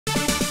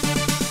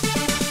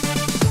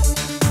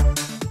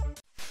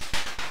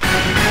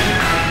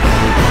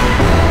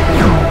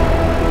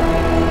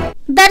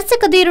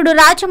దర్శక ధీరుడు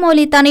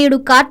రాజమౌళి తనయుడు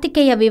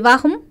కార్తికేయ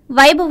వివాహం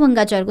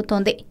వైభవంగా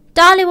జరుగుతోంది.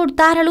 టాలీవుడ్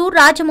తారలు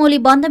రాజమౌళి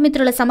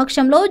బంధుమిత్రుల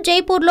సమక్షంలో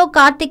జైపూర్లో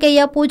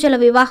కార్తికేయ పూజల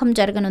వివాహం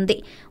జరగనుంది.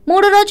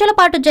 3 రోజుల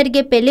పాటు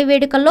జరిగే పెళ్లి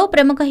వేడుకల్లో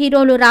ప్రముఖ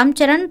హీరోలు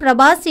చరణ్,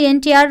 ప్రభాస్,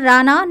 ఎన్టీఆర్,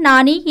 రానా,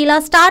 నాని ఇలా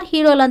స్టార్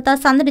హీరోలంతా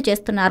సందడి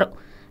చేస్తున్నారు.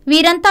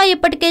 వీరంతా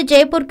ఇప్పటికే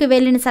జైపూర్కి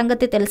వెళ్లిన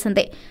సంగతి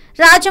తెలిసిందే.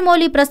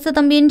 రాజమౌళి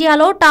ప్రస్తుతం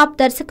ఇండియాలో టాప్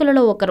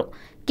దర్శకులలో ఒకరు.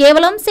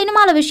 కేవలం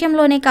సినిమాల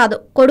విషయంలోనే కాదు,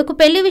 కొడుకు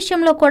పెళ్లి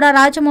విషయంలో కూడా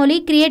రాజమౌళి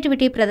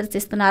క్రియేటివిటీ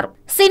ప్రదర్శిస్తున్నారు.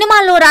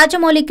 సినిమాల్లో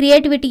రాజమౌళి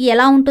క్రియేటివిటీ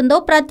ఎలా ఉంటుందో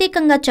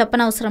ప్రత్యేకంగా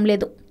చెప్పనవసరం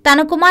లేదు.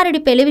 తన కుమారుడి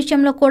పెళ్లి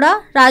విషయంలో కూడా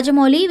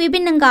రాజమౌళి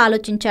విభిన్నంగా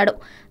ఆలోచించాడు.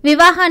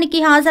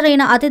 వివాహానికి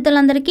హాజరైన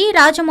అతిథులందరికీ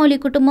రాజమౌళి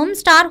కుటుంబం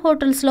స్టార్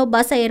హోటల్స్ లో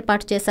బస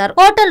ఏర్పాటు చేశారు.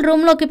 హోటల్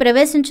రూమ్ లోకి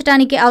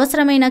ప్రవేశించడానికి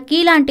అవసరమైన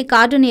కీ లాంటి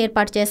కార్డుని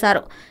ఏర్పాటు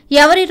చేశారు.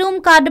 ఎవరి రూమ్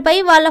కార్డుపై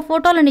వాళ్ల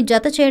ఫోటోలని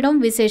జత చేయడం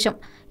విశేషం.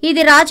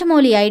 ఇది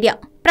రాజమౌళి ఐడియా.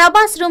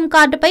 ప్రభాస్ రూమ్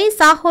కార్డుపై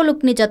సాహో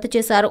లుక్ ని జత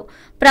చేశారు.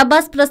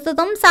 ప్రభాస్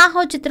ప్రస్తుతం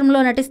సాహో చిత్రంలో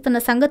నటిస్తున్న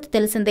సంగతి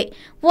తెలిసిందే.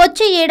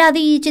 వచ్చే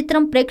ఏడాది ఈ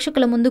చిత్రం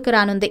ప్రేక్షకుల ముందుకు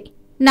రానుంది.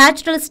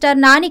 నేచురల్ స్టార్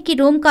నానికి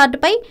రూమ్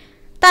కార్డుపై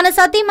తన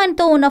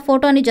సతీమణితో ఉన్న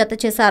ఫోటోని జత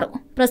చేశారు.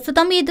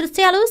 ప్రస్తుతం ఈ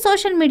దృశ్యాలు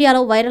సోషల్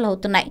మీడియాలో వైరల్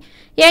అవుతున్నాయి.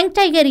 యంగ్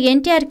టైగర్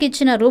ఎన్టీఆర్కి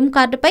ఇచ్చిన రూమ్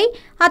కార్డుపై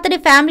అతడి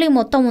ఫ్యామిలీ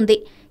మొత్తం ఉంది.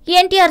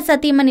 ఎన్టీఆర్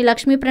సతీమణి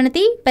లక్ష్మీ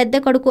ప్రణతి, పెద్ద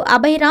కొడుకు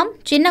అభయరామ్,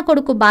 చిన్న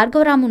కొడుకు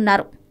భార్గవరామ్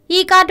ఉన్నారు.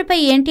 ఈ కార్డుపై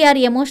ఎన్టీఆర్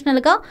ఎమోషనల్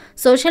గా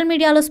సోషల్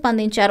మీడియాలో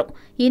స్పందించారు.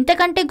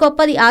 ఇంతకంటే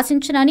గొప్పది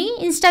ఆశించనని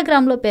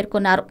ఇన్స్టాగ్రామ్లో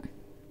పేర్కొన్నారు.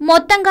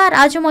 మొత్తంగా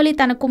రాజమౌళి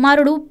తన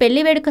కుమారుడు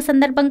పెళ్లి వేడుక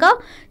సందర్భంగా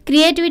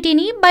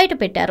క్రియేటివిటీని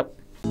బయటపెట్టారు.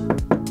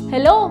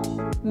 హలో,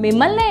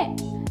 మిమ్మల్నే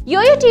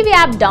యోయో టీవీ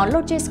యాప్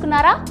డౌన్లోడ్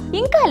చేసుకున్నారా?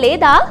 ఇంకా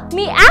లేదా?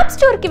 మీ యాప్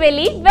స్టోర్కి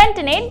వెళ్ళి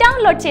వెంటనే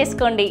డౌన్లోడ్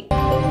చేసుకోండి.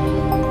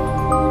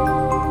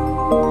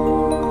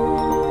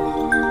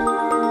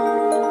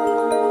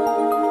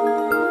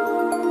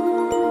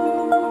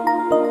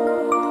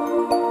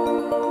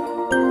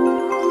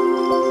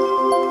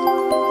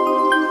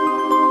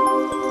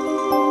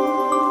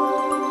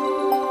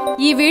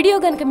 ఈ వీడియో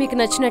గనుక మీకు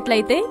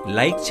నచ్చినట్లయితే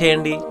లైక్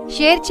చేయండి,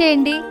 షేర్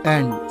చేయండి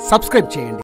అండ్ సబ్స్క్రైబ్ చేయండి.